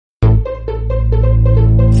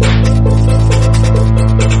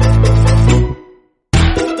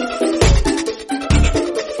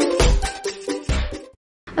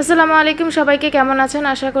আসসালামু আলাইকুম সবাইকে কেমন আছেন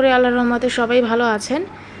আশা করি আল্লাহর রহমতে সবাই ভালো আছেন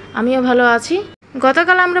আমিও ভালো আছি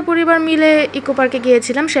গতকাল আমরা পরিবার মিলে ইকো পার্কে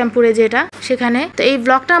গিয়েছিলাম শ্যামপুরে যেটা সেখানে তো এই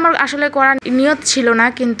ব্লগটা আমার আসলে করার নিয়ত ছিল না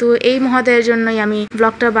কিন্তু এই মহোদয়ের জন্যই আমি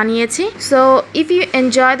ব্লগটা বানিয়েছি so if you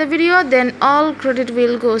enjoy the video then all credit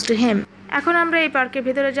will goes to him এখন আমরা এই পার্কের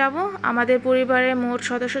ভিতরে যাব আমাদের পরিবারের মোট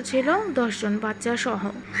সদস্য ছিল 10 জন বাচ্চা সহ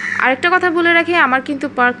আরেকটা কথা বলে রাখি আমার কিন্তু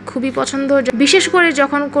পার্ক খুবই পছন্দ বিশেষ করে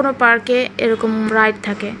যখন কোনো পার্কে এরকম রাইড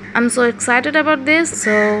থাকে I am so excited about this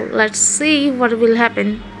so let's see what will happen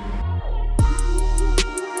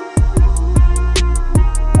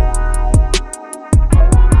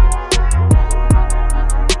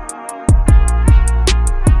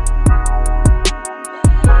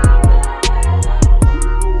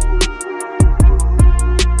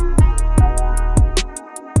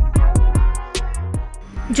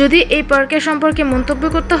যদি এই পার্কের সম্পর্কে মন্তব্য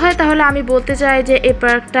করতে হয় তাহলে আমি বলতে চাই যে এই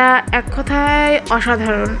পার্কটা এক কথায়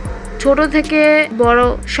অসাধারণ ছোট থেকে বড়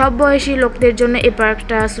সব বয়সী লোকদের জন্য এই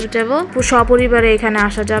পার্কটা সুইটেবল সপরিবারে এখানে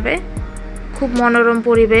আসা যাবে খুব মনোরম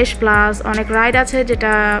পরিবেশ প্লাস অনেক রাইড আছে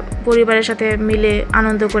যেটা পরিবারের সাথে মিলে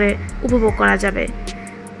আনন্দ করে উপভোগ করা যাবে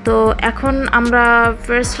তো এখন আমরা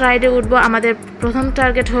ফার্স্ট রাইডে উঠবো আমাদের প্রথম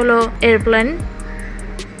টার্গেট হলো এয়ারপ্লেন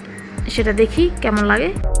সেটা দেখি কেমন লাগে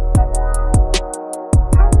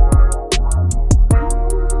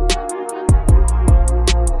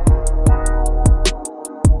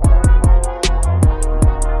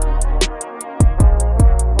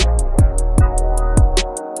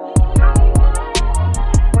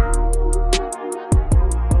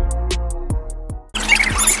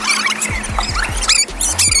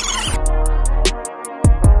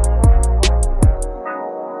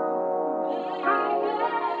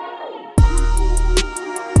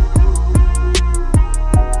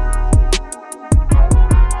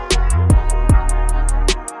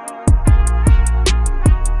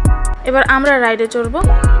এবার আমরা রাইডে চড়ব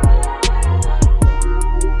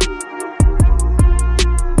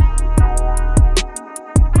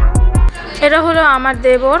এটা হলো আমার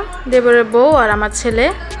দেবরের বউ আর আমার ছেলে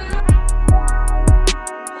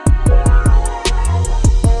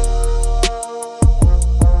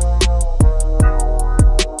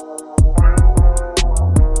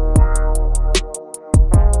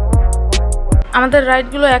আমাদের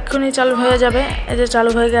রাইডগুলো এক্ষুনি চালু হয়ে যাবে এই যে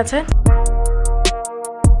চালু হয়ে গেছে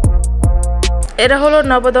এরা হলো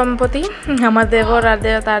নবদম্পতি আমার দেবর আর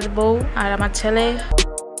তার বউ আর আমার ছেলে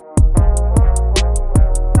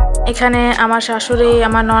এখানে আমার শাশুড়ি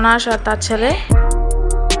আমার ননাস আর তার ছেলে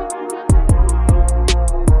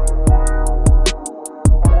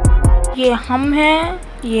ये हम हैं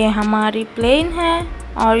ये हमारी प्लेन है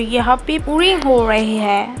और यहाँ पे पूरी हो रही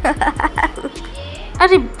है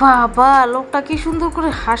আরে বাবা লোকটা কি সুন্দর করে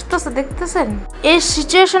হাসতেছে দেখতেছেন এই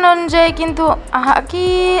সিচুয়েশন অনুযায়ী কিন্তু আহা কি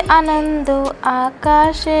আনন্দ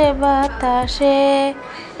আকাশে বাতাসে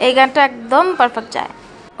এই গানটা একদম পারফেক্ট যায়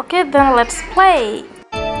ওকে দেন লেটস প্লে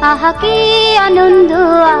আহা কি আনন্দ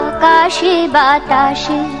আকাশে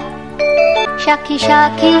বাতাসে সাক্ষী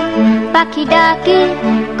সাক্ষী পাখি ডাকে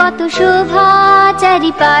কত শোভা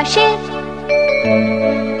চারিপাশে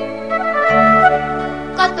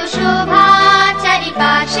কত শোভা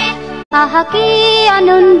চারিপাশে আহা কি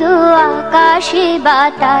আনন্দ আকাশে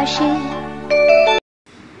বাতাসে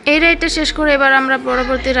এই রাইডটা শেষ করে এবার আমরা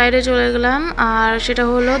পরবর্তী রাইডে চলে গেলাম আর সেটা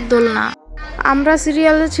হলো দোলনা আমরা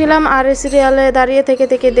সিরিয়ালে ছিলাম আর এই সিরিয়ালে দাঁড়িয়ে থেকে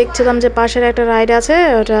থেকে দেখছিলাম যে পাশের একটা রাইড আছে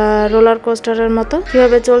ওটা রোলার কোস্টারের মতো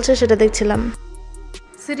কিভাবে চলছে সেটা দেখছিলাম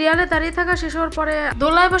সিরিয়ালে দাঁড়িয়ে থাকা শেষ হওয়ার পরে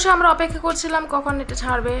দোলনায় বসে আমরা অপেক্ষা করছিলাম কখন এটা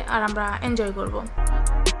ছাড়বে আর আমরা এনজয় করব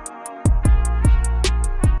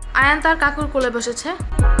আয়ান তার কাকুর কোলে বসেছে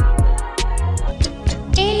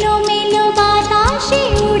এলো মেলো বাতাসে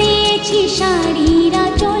উড়েছি শাড়িরা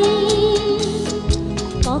চল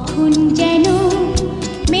কখন যেন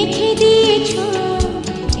মেখে দিয়েছ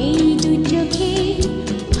এই দু চোখে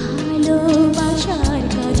ভালোবাসার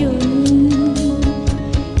কাজল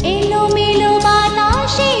এলো মেলো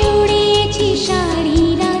বাতাসে উড়েছি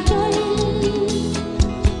শাড়িরা চল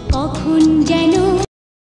কখন যেন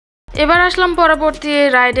এবার আসলাম পরবর্তী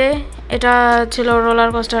রাইডে এটা ছিল রোলার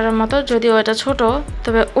কোস্টারের মতো যদিও এটা ছোট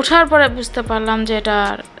তবে ওঠার পরে বুঝতে পারলাম যে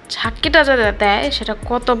এটার ঝাক্কিটা যেটা দেয় সেটা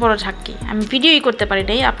কত বড় ঝাক্কি আমি ভিডিওই করতে পারি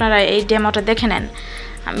নাই আপনারা এই ডেমোটা দেখে নেন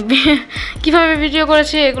আমি কীভাবে ভিডিও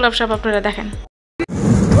করেছি এগুলো সব আপনারা দেখেন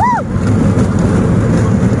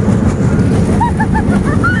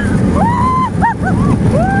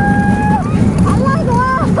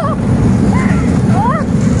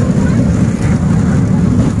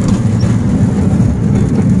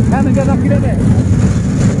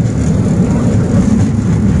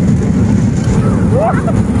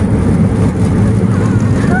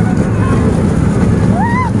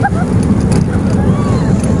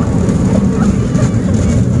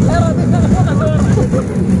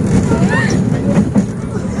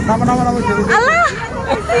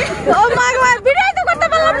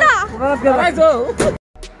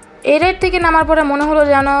এই রাইড থেকে নামার পরে মনে হলো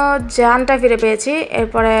যেন জানটা ফিরে পেয়েছি।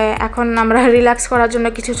 এরপরে এখন আমরা রিল্যাক্স করার জন্য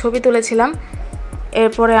কিছু ছবি তুলেছিলাম।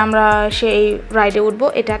 এরপরে আমরা সেই রাইডে উঠবো।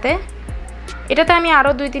 এটাতে আমি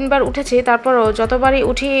আরও 2-3 বার উঠেছি, তারপরও যতবারই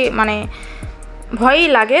উঠি মানে ভয়ই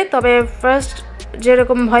লাগে। তবে ফার্স্ট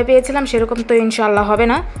যেরকম ভয় পেয়েছিলাম সেরকম তো ইনশাআল্লাহ হবে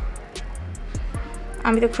না।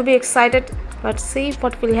 আমি তো খুবই excited, but C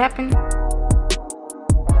what will happen.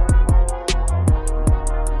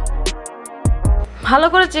 ভালো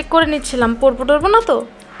করে চেক করে নিচ্ছিলাম পড়বো না তো।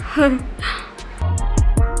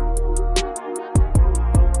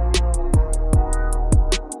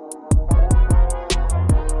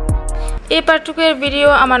 এই পার্টটুকুর ভিডিও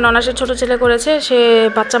আমার ননাসের ছোট ছেলে করেছে। সে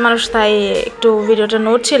বাচ্চা মানুষ, তাই একটু ভিডিওটা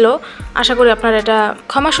নোট ছিল। আশা করি আপনারা এটা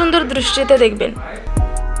ক্ষমা সুন্দর দৃষ্টিতে দেখবেন।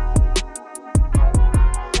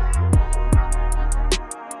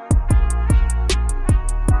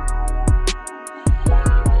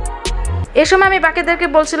 এই সময় আমি বাকিদেরকে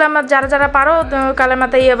বলছিলাম যারা যারা পারো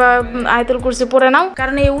কালেমাতে বা আয়াতুল কুরসি পড়ে নাও,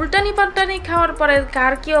 কারণ এই উল্টানি পাল্টানি খাওয়ার পরে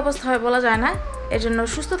কার কি অবস্থা হয় বলা যায় না। এর জন্য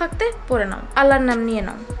সুস্থ থাকতে পড়ে নাও, আল্লাহর নাম নিয়ে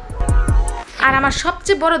নাও। আর আমার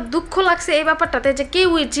সবচেয়ে বড় দুঃখ লাগছে এই ব্যাপারটাতে যে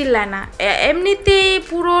কেউই চিল্লায় না। এমনিতেই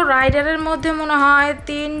পুরো রাইডারের মধ্যে মনে হয়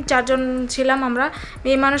 3-4 জন ছিলাম আমরা,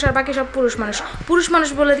 মেয়ে মানুষ, আর বাকি সব পুরুষ মানুষ। পুরুষ মানুষ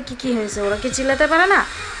বলে কি হয়েছে, ওরা কি চিল্লাতে পারে না?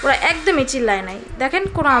 ওরা একদমই চিল্লায় নাই। দেখেন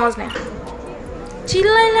কোনো আওয়াজ নেই,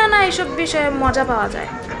 চিল্লাইলে না এসব বিষয়ে মজা পাওয়া যায়।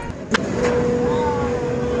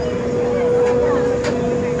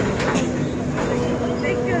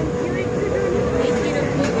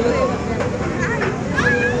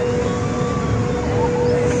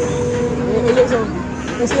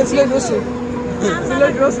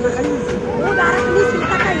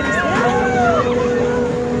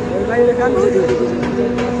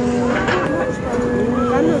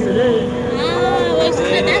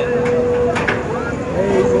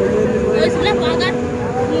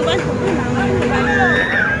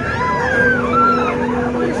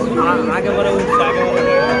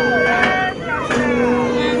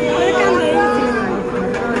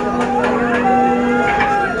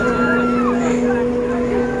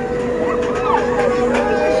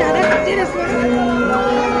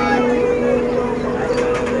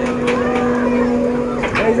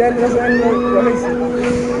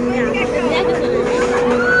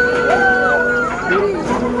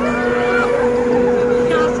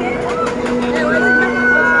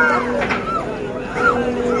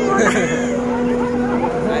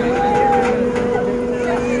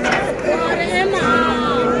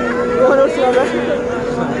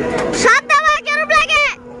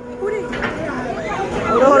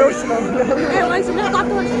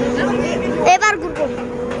 এবার ঘুরবো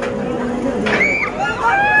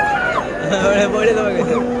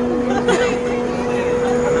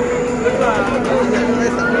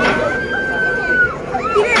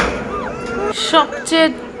সবচেয়ে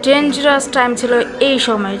ডেঞ্জারাস টাইম ছিল এই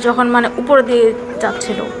সময়, যখন মানে উপর দিয়ে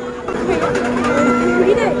যাচ্ছিল।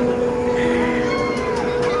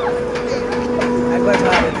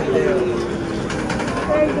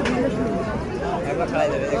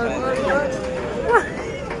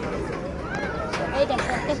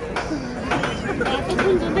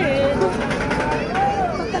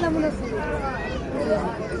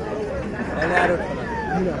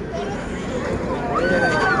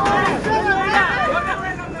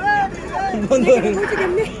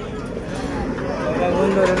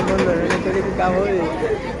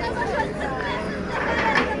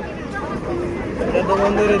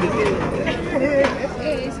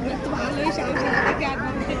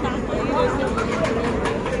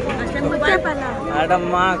 একটা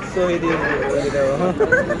মাস্ক সই দিয়ে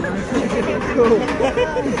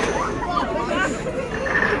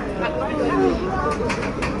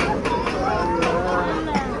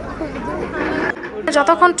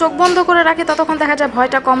যতক্ষণ চোখ বন্ধ করে রাখি ততক্ষণ দেখা যায়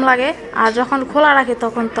ভয়টা কম লাগে, আর যখন খোলা রাখি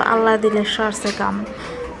তখন তো আল্লাহ দিলে সরষে কাম,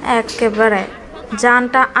 একেবারে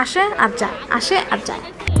জানটা আসে আর যায়, আসে আর যায়।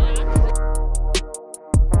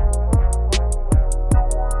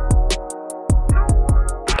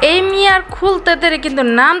 এই মিয়ার খুলতে দেরি কিন্তু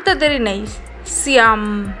নামতে দেরি নেই, সিয়াম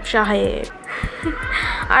সাহেব।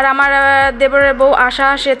 আর আমার দেবরের বউ আশা,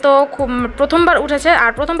 সে তো খুব প্রথমবার উঠেছে,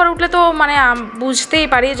 আর প্রথমবার উঠলে তো মানে বুঝতেই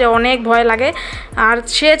পারি যে অনেক ভয় লাগে, আর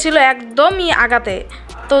সে ছিল একদমই আগাতে,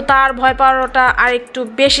 তো তার ভয় পাওয়াটা আর একটু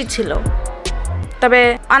বেশি ছিল। তবে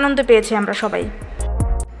আনন্দ পেয়েছি আমরা সবাই।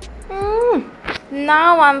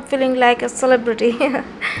 Now I am feeling like a celebrity.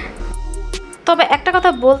 তবে একটা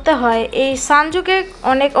কথা বলতে হয়, এই সানজুকে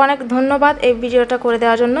অনেক অনেক ধন্যবাদ এই ভিডিওটা করে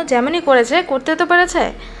দেওয়ার জন্য। যেমনই করেছে, করতে তো পেরেছে।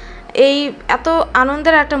 এই এত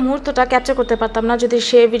আনন্দের একটা মুহূর্তটা ক্যাপচার করতে পারতাম না যদি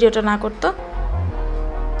সে ভিডিওটা না করতো।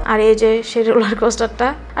 আর এই যে সেই রোলার কোস্টারটা,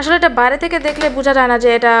 আসলে এটা বাইরে থেকে দেখলে বোঝা যায় না যে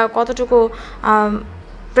এটা কতটুকু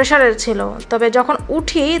প্রেশারের ছিল, তবে যখন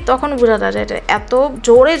উঠি তখন বোঝা যায় যে এটা এত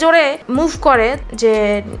জোরে জোরে মুভ করে যে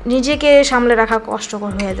নিজেকে সামলে রাখা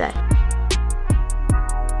কষ্টকর হয়ে যায়।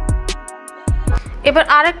 এবার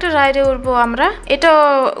আরেকটা রাইডে উঠবো আমরা, এটাও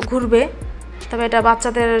ঘুরবে, তবে এটা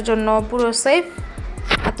বাচ্চাদের জন্য পুরো সেফ,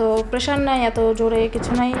 এত প্রেশার নাই, এত জোরে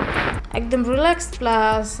কিছু নাই, একদম রিল্যাক্স,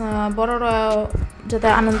 প্লাস বড়রা যাতে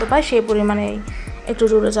আনন্দ পায় সেই পরিমাণে একটু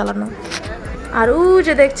জোরে চালানো। আর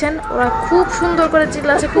যে দেখছেন ওরা খুব সুন্দর করে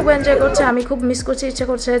চিল্লাচ্ছে, খুব এনজয় করছে, আমি খুব মিস করছি, ইচ্ছে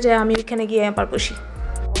করছে যে আমি এখানে গিয়ে আবার বসি।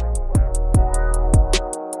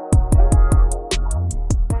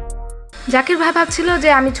 জাকির ভাই ভাবছিল যে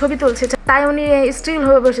আমি ছবি তুলছি, তাই উনি স্টিল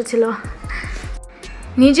হয়ে বসেছিল।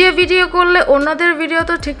 নিজে ভিডিও করলে অন্যদের ভিডিও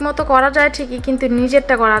তো ঠিক মতো করা যায় ঠিকই, কিন্তু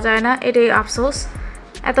নিজেরটা করা যায় না, এটাই আফসোস,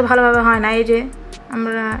 এত ভালোভাবে হয় না। এই যে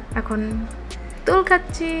আমরা এখন দোল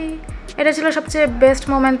খাচ্ছি, এটা ছিল সবচেয়ে বেস্ট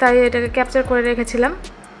মোমেন্ট, তাই এটাকে ক্যাপচার করে রেখেছিলাম।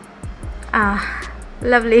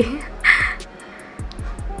 লাভলি।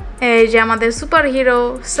 এই যে আমাদের সুপার হিরো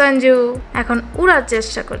সঞ্জু এখন উড়ার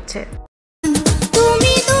চেষ্টা করছে।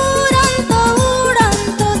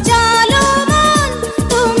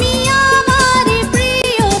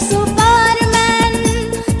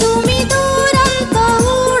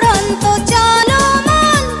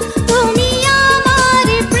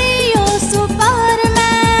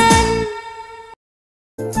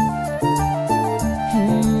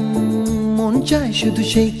 চায় শুধু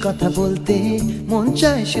সেই কথা বলতে, মন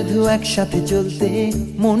চায় শুধু একসাথে চলতে,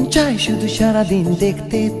 মন চায় শুধু সারাদিন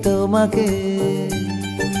দেখতে তোমাকে।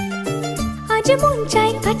 আজ মন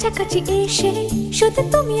চাই কাছাকাছি এসে, শুধু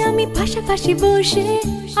তুমি আমি পাশাপাশি বসে,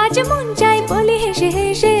 আজ মন চাই বলে হেসে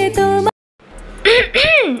হেসে তোমার।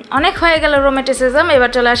 অনেক হয়ে গেল রোমান্টিসিজম, এবার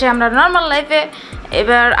চলে আসি আমরা নর্মাল লাইফে।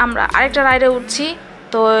 এবার আমরা আরেকটা রাইডে উঠছি,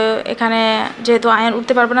 তো এখানে যেহেতু আয়ন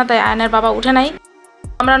উঠতে পারবে না তাই আয়নের বাবা উঠে নাই।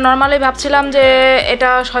 আমরা নর্মালি ভাবছিলাম যে এটা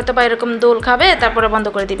হয়তো বা এরকম দোল খাবে তারপরে বন্ধ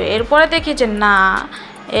করে দিবে, এরপরে দেখি যে না,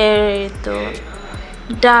 এই তো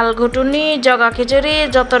ডাল ঘুটুনি, জগা খিচুড়ি,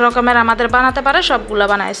 যত রকমের আমাদের বানাতে পারে সবগুলো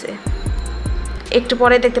বানাইছে। একটু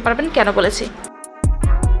পরে দেখতে পারবেন কেন বলেছি।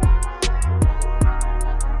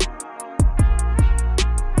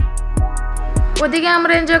 ওদিকে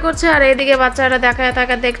আমরা এনজয় করছি আর এদিকে বাচ্চারা দেখায়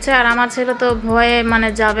তাকে দেখছে, আর আমার ছেলে তো ভয়ে মানে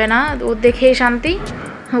যাবে না, ও দেখেই শান্তি,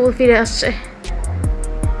 ও ফিরে আসছে।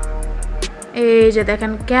 এই যে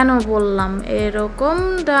দেখেন, কেন বললাম এরকম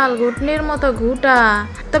ডাল ঘুটনির মতো ঘুটা,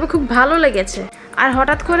 তবে খুব ভালো লেগেছে। আর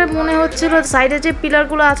হঠাৎ করে মনে হচ্ছিল সাইডে যে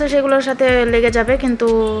পিলারগুলো আছে সেগুলোর সাথে লেগে যাবে, কিন্তু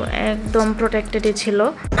একদম প্রোটেক্টেডই ছিল।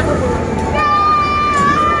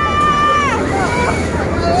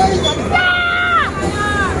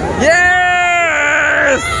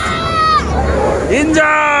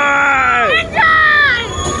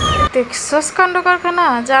 দেখছস কাণ্ড কারখানা,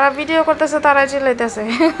 যারা ভিডিও করতেছে তারাই চিল্লাইতেছে,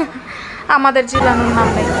 আমাদের চিল্লানোর নাম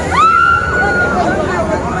নেই।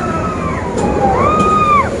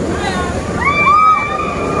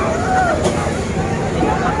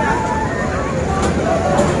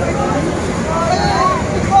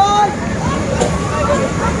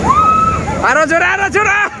 আরো জোরে, আরো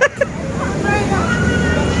জোরে।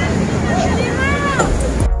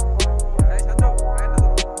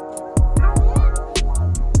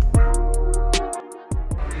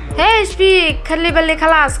 খালি বেলি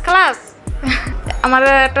খালাস খালাস। আমার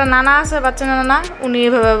একটা নানা আছে, বাচ্চা নানা, উনি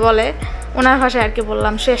এভাবে বলে, ওনার ভাষায় আর কি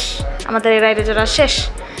বললাম শেষ, আমাদের এই রাইডে চড়া শেষ।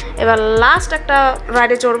 এবার লাস্ট একটা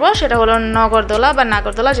রাইডে চড়বো, সেটা হলো নগরদোলা বা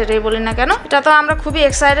নাগরদোলা, যেটাই বলি না কেন। এটা তো আমরা খুবই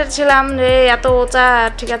এক্সাইটেড ছিলাম যে এত উঁচা,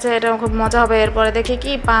 ঠিক আছে এটা খুব মজা হবে। এরপরে দেখি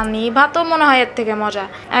কি পানি ভাতও মনে হয় এর থেকে মজা,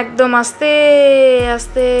 একদম আস্তে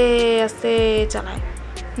আস্তে আস্তে চালায়,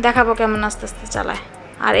 দেখাবো কেমন আস্তে আস্তে চালায়।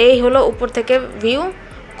 আর এই হলো উপর থেকে ভিউ,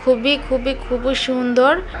 খুবই খুবই খুবই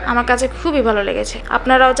সুন্দর, আমার কাছে খুবই ভালো লেগেছে।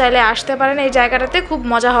 আপনারাও চাইলে আসতে পারেন এই জায়গাটাতে, খুব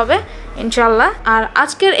মজা হবে ইনশাল্লাহ। আর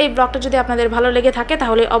আজকের এই ব্লগটা যদি আপনাদের ভালো লেগে থাকে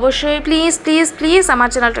তাহলে অবশ্যই প্লিজ প্লিজ প্লিজ আমার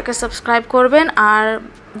চ্যানেলটাকে সাবস্ক্রাইব করবেন, আর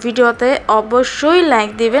ভিডিওতে অবশ্যই লাইক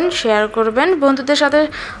দিবেন, শেয়ার করবেন, বন্ধুদের সাথে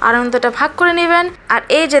আনন্দটা ভাগ করে নেবেন। আর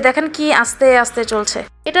এই যে দেখেন কি আস্তে আস্তে চলছে,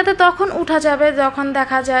 এটাতে তখন উঠা যাবে যখন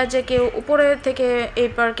দেখা যায় যে কেউ উপরে থেকে এই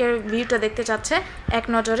পার্কের ভিউটা দেখতে চাচ্ছে এক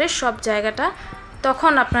নজরে সব জায়গাটা,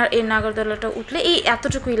 তখন আপনার এই নাগরদোলাটা উঠলে এই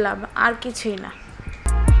এতটুকুই লাভ, আর কিছুই না।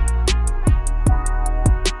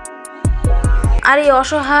 আর এই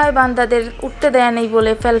অসহায় বান্দাদের উঠতে দেয় নেই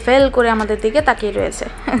বলে ফেল ফেল করে আমাদের দিকে তাকিয়ে রয়েছে।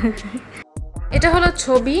 এটা হলো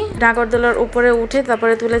ছবি, নাগরদোলার উপরে উঠে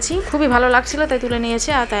তারপরে তুলেছি, খুবই ভালো লাগছিল তাই তুলে নিয়েছি,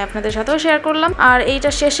 আর তাই আপনাদের সাথেও শেয়ার করলাম। আর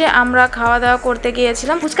এইটা শেষে আমরা খাওয়া দাওয়া করতে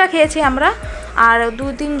গিয়েছিলাম, ফুচকা খেয়েছি আমরা, আর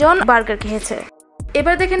 2-3 জন বার্গার খেয়েছে।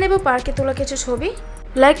 এবার দেখে নেব পার্কে তোলা কিছু ছবি।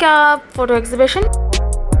 like a photo exhibition.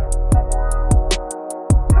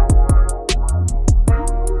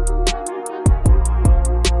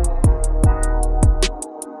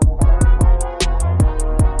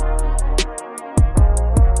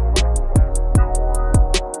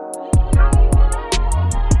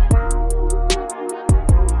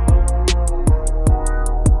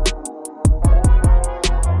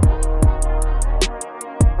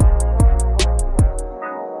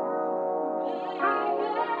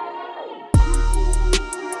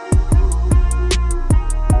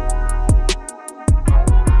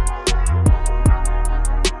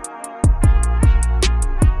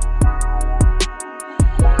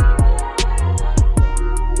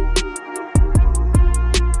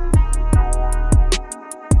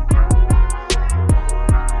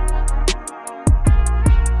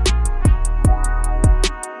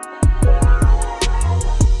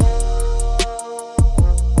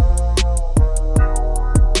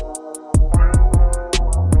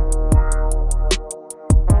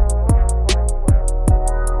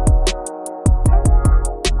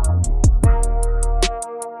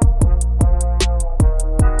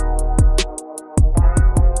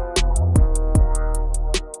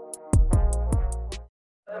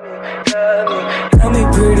 Tell me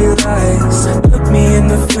pretty lies, look me in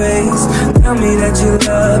the face. Tell me that you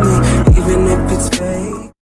love me,